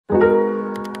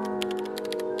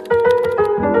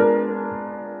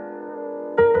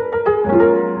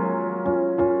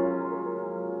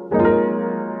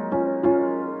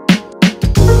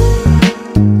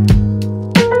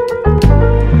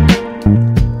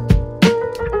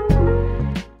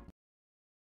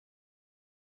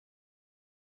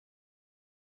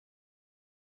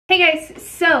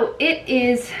So it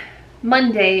is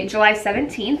Monday, July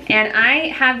 17th, and I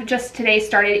have just today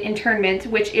started Internment,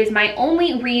 which is my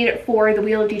only read for the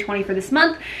Wheel of D20 for this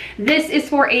month. This is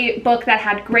for a book that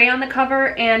had gray on the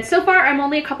cover, and so far I'm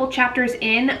only a couple chapters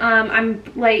in. I'm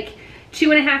like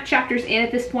 2.5 chapters in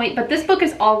at this point, but this book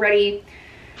is already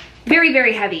very,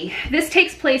 very heavy. This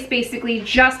takes place basically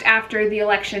just after the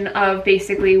election of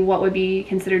basically what would be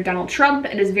considered Donald Trump.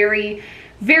 It is very,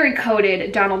 very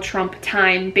coded Donald Trump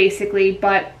time, basically,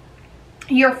 but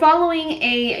you're following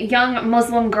a young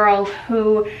Muslim girl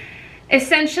who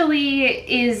essentially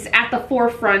is at the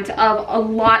forefront of a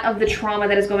lot of the trauma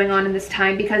that is going on in this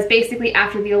time, because basically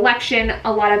after the election,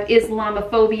 a lot of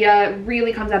Islamophobia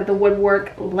really comes out of the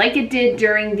woodwork like it did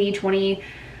during the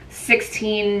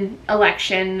 2016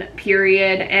 election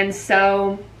period. And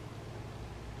so,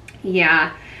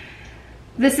 yeah,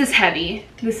 this is heavy.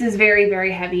 This is very,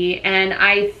 very heavy. And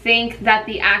I think that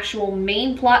the actual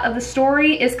main plot of the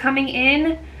story is coming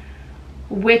in,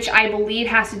 which I believe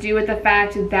has to do with the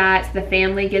fact that the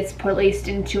family gets placed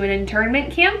into an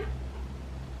internment camp,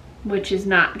 which is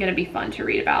not going to be fun to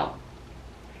read about.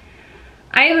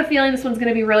 I have a feeling this one's going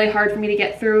to be really hard for me to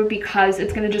get through because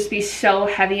it's going to just be so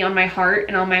heavy on my heart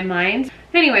and on my mind.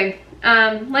 Anyway,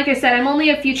 like I said, I'm only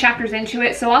a few chapters into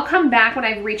it, so I'll come back when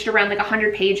I've reached around like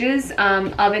 100 pages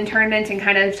of Internment and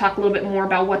kind of talk a little bit more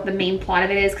about what the main plot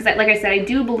of it is, because like I said, I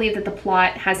do believe that the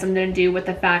plot has something to do with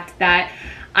the fact that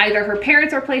either her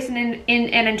parents are placed in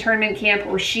an internment camp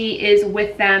or she is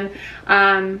with them,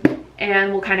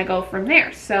 and we'll kind of go from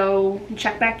there. So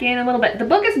check back in a little bit. The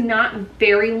book is not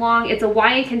very long. It's a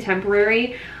YA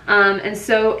contemporary, and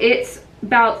so it's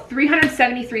about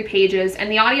 373 pages,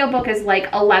 and the audiobook is like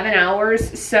 11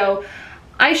 hours, so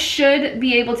I should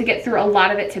be able to get through a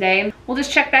lot of it today. We'll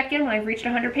just check back in when I've reached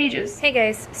 100 pages. Hey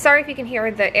guys, sorry if you can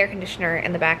hear the air conditioner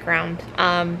in the background,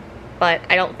 but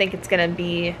I don't think it's gonna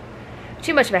be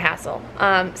too much of a hassle.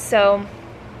 So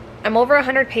I'm over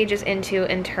 100 pages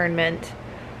into Internment.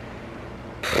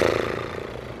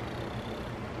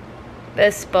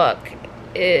 This book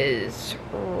is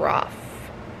rough.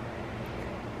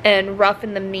 And rough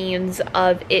in the means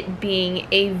of it being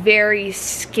a very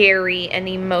scary and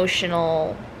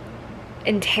emotional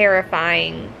and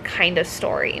terrifying kind of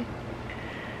story.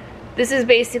 This is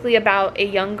basically about a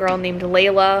young girl named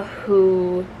Layla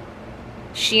who,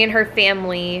 she and her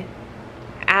family,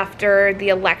 after the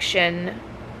election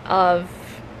of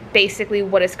basically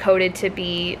what is coded to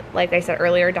be, like I said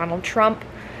earlier, Donald Trump,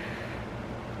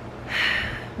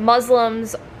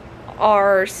 Muslims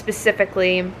are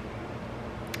specifically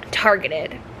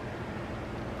targeted.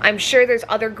 I'm sure there's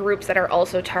other groups that are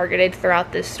also targeted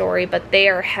throughout this story, but they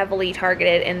are heavily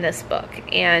targeted in this book.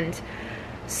 And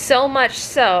so much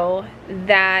so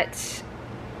that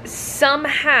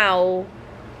somehow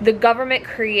the government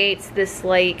creates this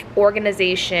like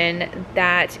organization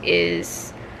that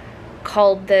is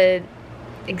called the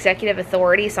Executive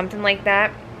Authority, something like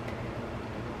that.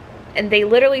 And they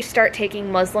literally start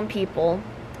taking Muslim people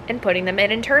and putting them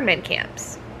in internment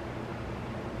camps.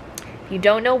 If you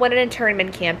don't know what an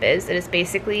internment camp is, it is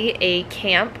basically a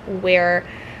camp where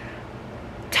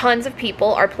tons of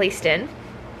people are placed in,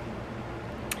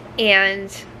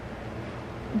 and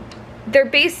they're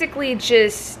basically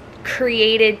just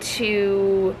created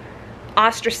to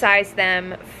ostracize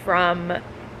them from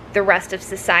the rest of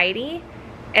society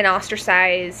and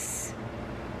ostracize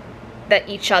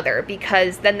each other,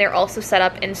 because then they're also set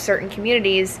up in certain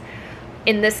communities,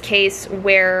 in this case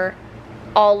where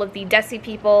all of the Desi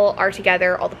people are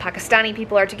together, all the Pakistani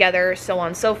people are together, so on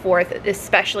and so forth,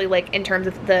 especially like in terms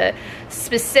of the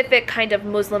specific kind of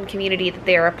Muslim community that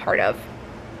they are a part of.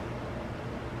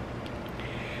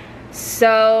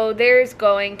 So there's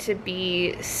going to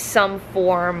be some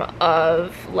form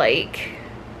of like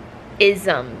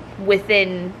ism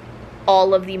within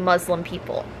all of the Muslim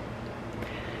people.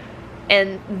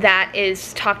 And that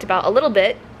is talked about a little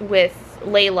bit with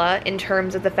Layla in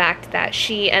terms of the fact that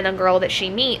she and a girl that she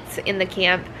meets in the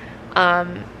camp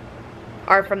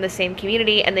are from the same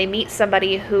community, and they meet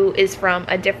somebody who is from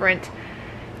a different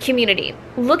community.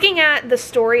 Looking at the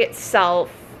story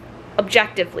itself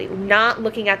objectively, not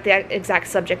looking at the exact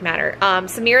subject matter,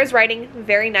 Samira's writing,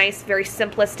 very nice, very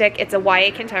simplistic. It's a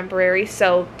YA contemporary,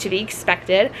 so to be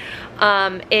expected.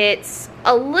 It's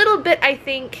a little bit, I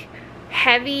think,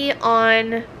 heavy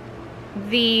on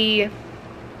the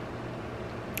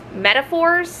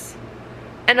metaphors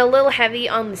and a little heavy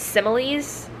on the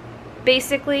similes,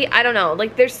 basically. I don't know,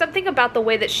 like there's something about the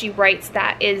way that she writes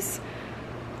that is,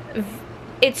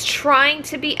 it's trying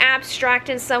to be abstract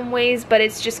in some ways, but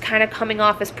it's just kind of coming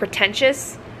off as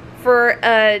pretentious for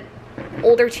a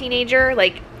older teenager,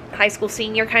 like high school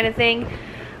senior kind of thing.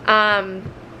 I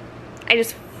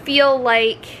just feel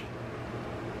like,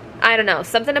 I don't know,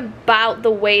 something about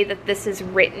the way that this is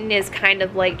written is kind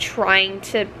of like trying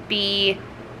to be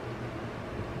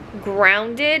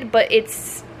grounded, but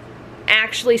it's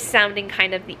actually sounding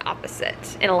kind of the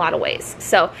opposite in a lot of ways.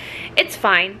 So it's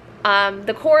fine.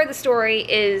 The core of the story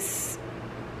is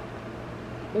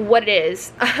what it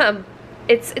is.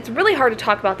 It's really hard to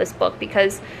talk about this book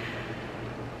because,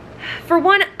 for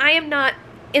one, I am not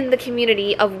in the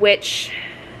community of which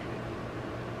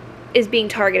is being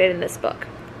targeted in this book.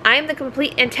 I am the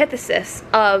complete antithesis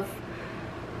of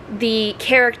the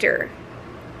character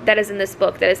that is in this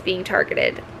book that is being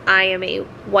targeted. I am a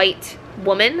white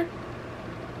woman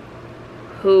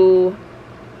who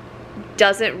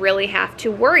doesn't really have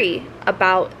to worry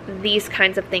about these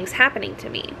kinds of things happening to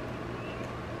me.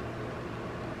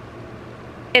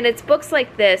 And it's books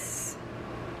like this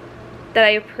that I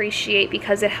appreciate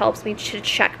because it helps me to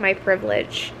check my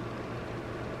privilege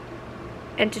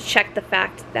and to check the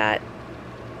fact that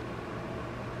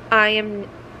I am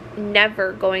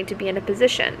never going to be in a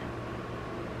position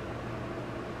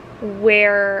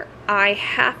where I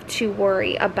have to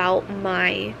worry about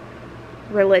my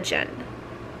religion,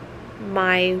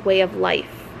 my way of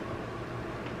life.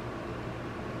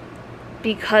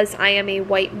 Because I am a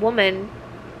white woman,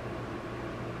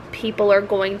 people are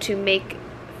going to make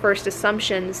first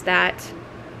assumptions that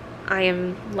I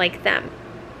am like them.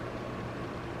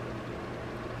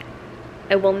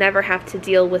 I will never have to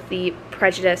deal with the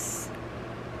prejudice,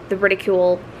 the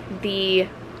ridicule, the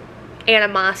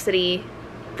animosity,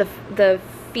 the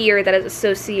fear that is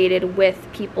associated with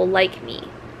people like me.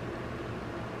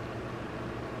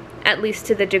 At least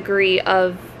to the degree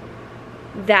of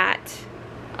that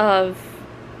of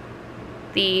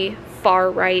the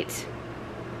far-right,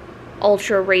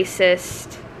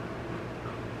 ultra-racist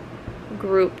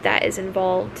group that is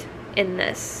involved in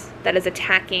this, that is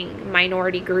attacking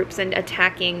minority groups and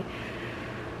attacking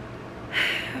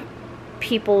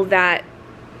people that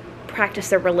practice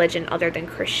their religion other than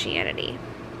Christianity.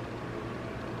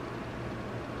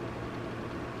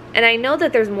 And I know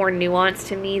that there's more nuance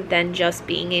to me than just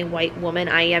being a white woman.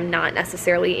 I am not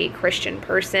necessarily a Christian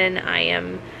person. I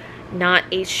am not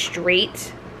a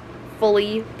straight,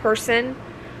 fully person.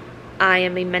 I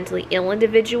am a mentally ill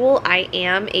individual. I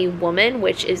am a woman,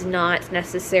 which is not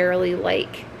necessarily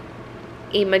like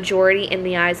a majority in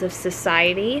the eyes of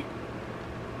society.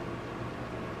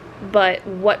 But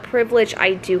what privilege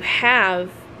I do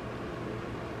have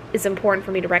is important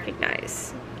for me to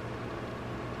recognize.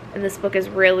 And this book is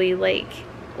really, like,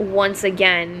 once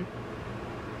again,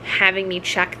 having me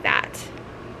check that.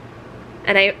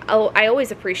 And I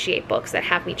always appreciate books that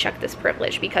have me check this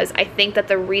privilege, because I think that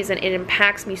the reason it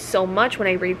impacts me so much when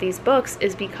I read these books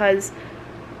is because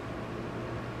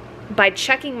by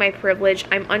checking my privilege,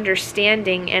 I'm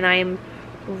understanding and I'm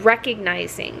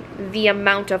recognizing the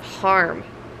amount of harm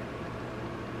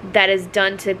that is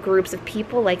done to groups of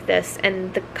people like this,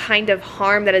 and the kind of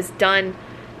harm that is done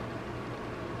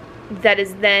that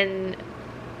is then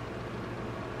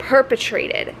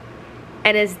perpetrated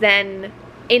and is then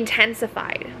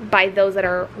intensified by those that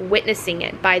are witnessing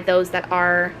it, by those that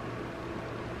are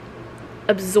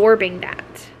absorbing that.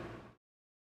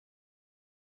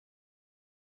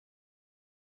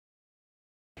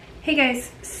 Hey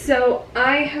guys, so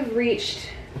I have reached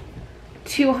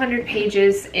 200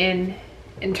 pages in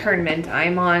Internment.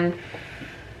 I'm on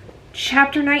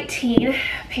chapter 19,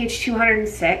 page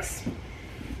 206.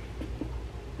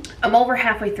 I'm over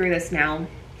halfway through this now.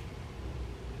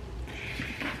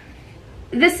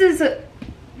 This is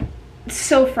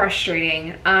so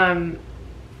frustrating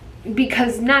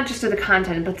because not just of the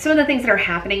content, but some of the things that are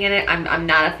happening in it I'm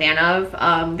not a fan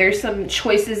of. There's some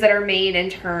choices that are made in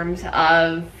terms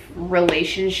of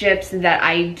relationships that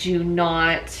I do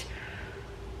not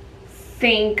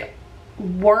think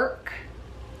work,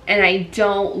 and I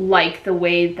don't like the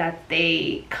way that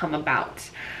they come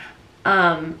about.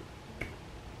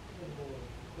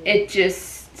 It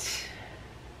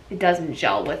doesn't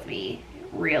gel with me,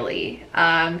 really.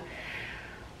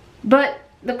 But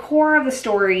the core of the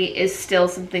story is still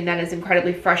something that is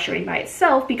incredibly frustrating by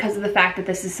itself because of the fact that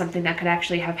this is something that could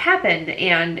actually have happened,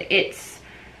 and it's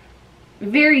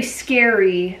very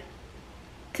scary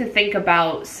to think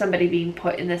about somebody being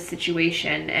put in this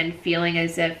situation and feeling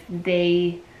as if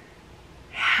they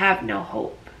have no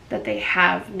hope, that they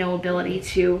have no ability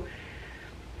to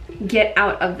get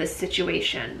out of this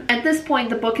situation. At this point,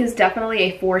 the book is definitely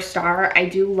a 4-star. I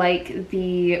do like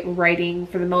the writing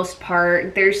for the most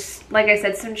part. There's, like I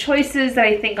said, some choices that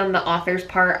I think on the author's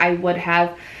part I would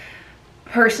have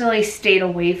personally stayed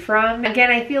away from.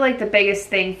 Again, I feel like the biggest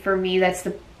thing for me that's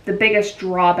the the biggest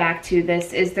drawback to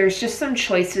this is there's just some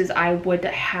choices I would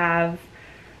have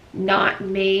not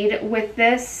made with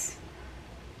this,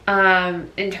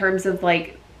 in terms of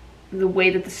like the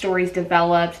way that the story's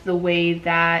developed, the way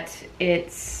that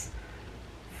it's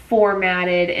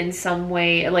formatted in some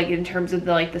way, like in terms of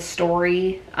the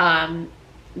story.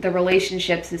 The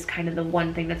relationships is kind of the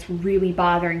one thing that's really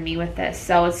bothering me with this.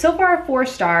 So it's so far a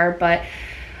 4-star, but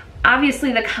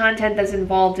obviously the content that's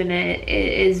involved in it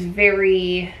is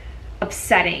very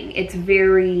upsetting. It's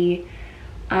very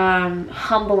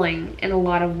humbling in a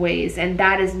lot of ways, and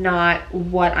that is not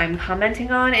what I'm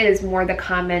commenting on. It is more the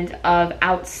comment of,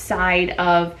 outside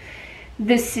of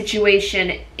this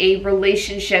situation, a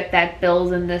relationship that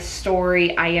builds in this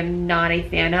story I am not a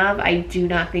fan of. I do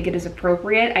not think it is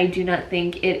appropriate. I do not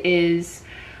think it is,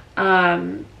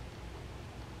 I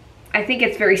think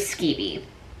it's very skeevy.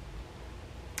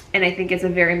 And I think it's a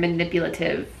very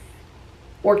manipulative,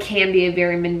 or can be a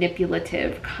very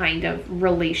manipulative kind of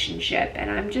relationship.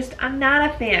 And I'm not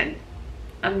a fan.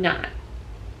 I'm not.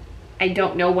 I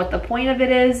don't know what the point of it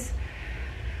is.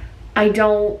 I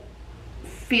don't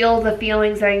feel the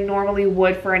feelings that I normally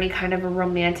would for any kind of a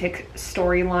romantic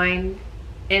storyline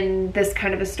in this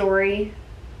kind of a story.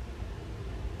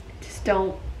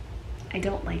 I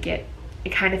don't like it. It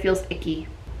kind of feels icky.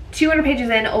 200 pages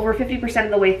in, over 50%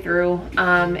 of the way through,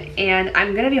 and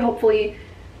I'm gonna be hopefully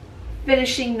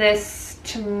finishing this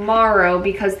tomorrow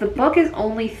because the book is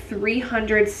only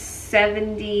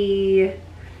 370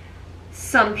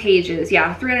 some pages.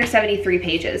 Yeah, 373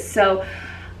 pages. So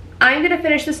I'm gonna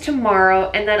finish this tomorrow,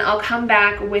 and then I'll come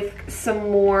back with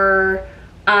some more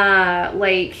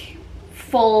like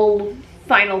full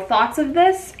final thoughts of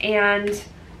this, and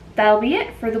that'll be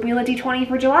it for the Wheel of D20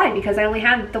 for July, because I only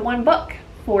had the one book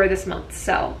for this month.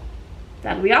 So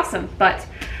that'll be awesome. But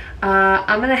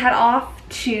I'm gonna head off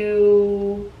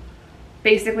to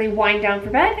basically wind down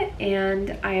for bed,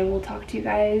 and I will talk to you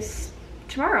guys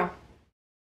tomorrow.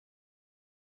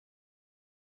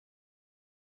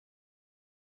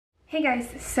 Hey guys,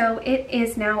 so it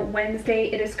is now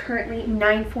Wednesday. It is currently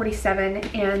 9:47,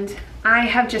 and I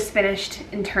have just finished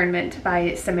Internment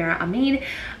by Samira Ahmed,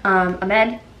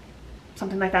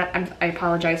 something like that. I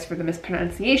apologize for the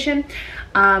mispronunciation.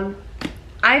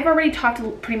 I've already talked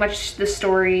pretty much the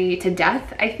story to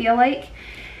death, I feel like,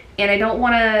 and I don't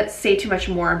want to say too much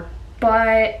more,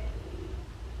 but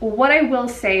what I will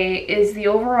say is the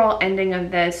overall ending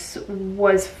of this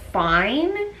was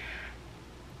fine.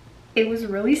 It was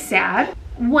really sad.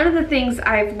 One of the things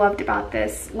I've loved about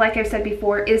this, like I've said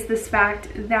before, is this fact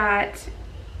that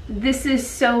this is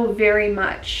so very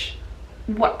much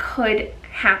what could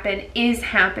happen, is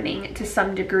happening to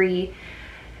some degree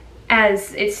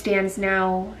as it stands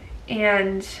now.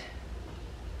 And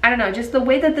I don't know, just the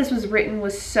way that this was written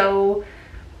was so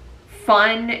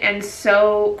fun and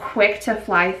so quick to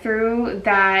fly through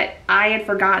that I had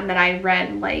forgotten that I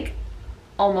read like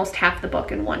almost half the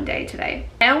book in one day today.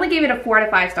 I only gave it a 4 out of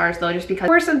 5 stars though, just because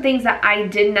there were some things that I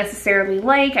didn't necessarily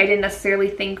like, I didn't necessarily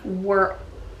think were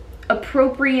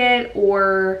appropriate,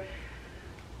 or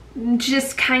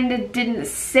just kind of didn't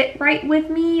sit right with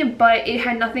me, but it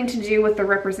had nothing to do with the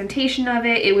representation of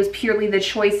it. It was purely the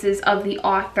choices of the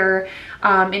author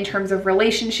in terms of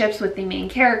relationships with the main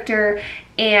character,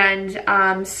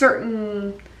 and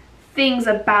certain things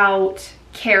about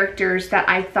characters that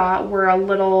I thought were a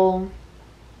little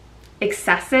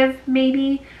excessive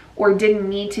maybe, or didn't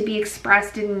need to be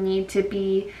expressed, didn't need to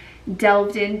be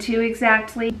delved into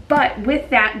exactly. But with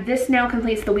that, this now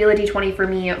completes the Wheel of D20 for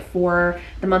me for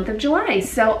the month of July.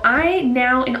 So I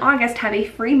now in August have a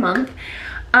free month.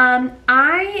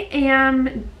 I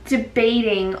am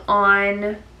debating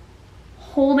on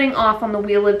holding off on the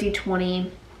Wheel of D20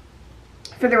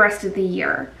 for the rest of the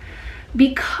year,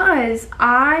 because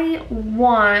I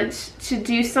want to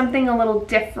do something a little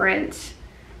different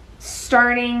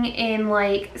starting in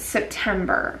like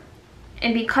September.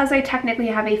 And because I technically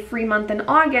have a free month in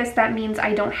August, that means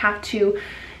I don't have to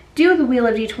do the Wheel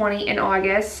of D20 in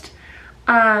August.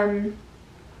 But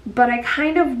I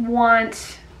kind of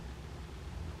want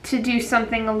to do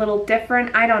something a little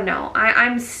different. I don't know.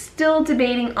 I'm still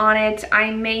debating on it.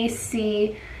 I may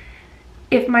see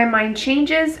if my mind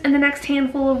changes in the next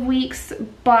handful of weeks,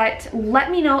 but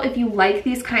let me know if you like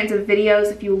these kinds of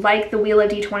videos, if you like the Wheel of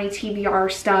D20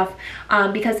 TBR stuff,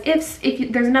 because if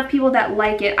there's enough people that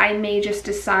like it, I may just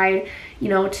decide, you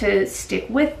know, to stick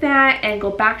with that and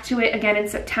go back to it again in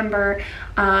September,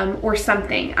 or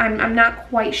something. I'm not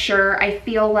quite sure. I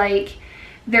feel like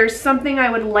there's something I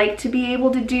would like to be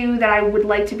able to do that I would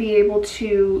like to be able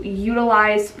to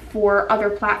utilize for other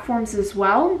platforms as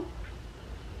well.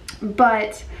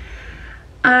 But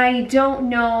I don't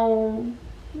know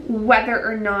whether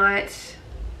or not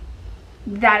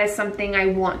that is something I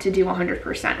want to do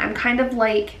 100%. I'm kind of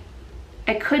like,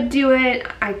 I could do it,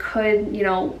 I could, you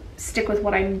know, stick with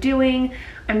what I'm doing.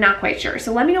 I'm not quite sure.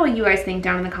 So let me know what you guys think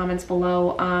down in the comments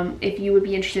below. If you would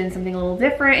be interested in something a little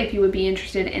different, if you would be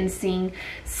interested in seeing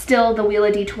still the Wheel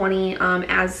of D20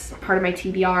 as part of my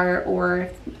TBR, or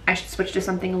if I should switch to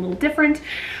something a little different.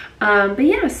 But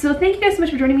yeah, so thank you guys so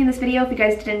much for joining me in this video. If you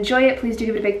guys did enjoy it, please do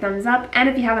give it a big thumbs up. And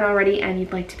if you haven't already and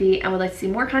you'd like to be and would like to see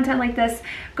more content like this,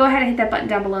 go ahead and hit that button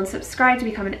down below and subscribe to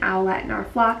become an owlet in our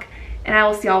flock. And I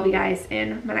will see all of you guys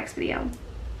in my next video.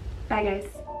 Bye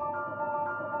guys.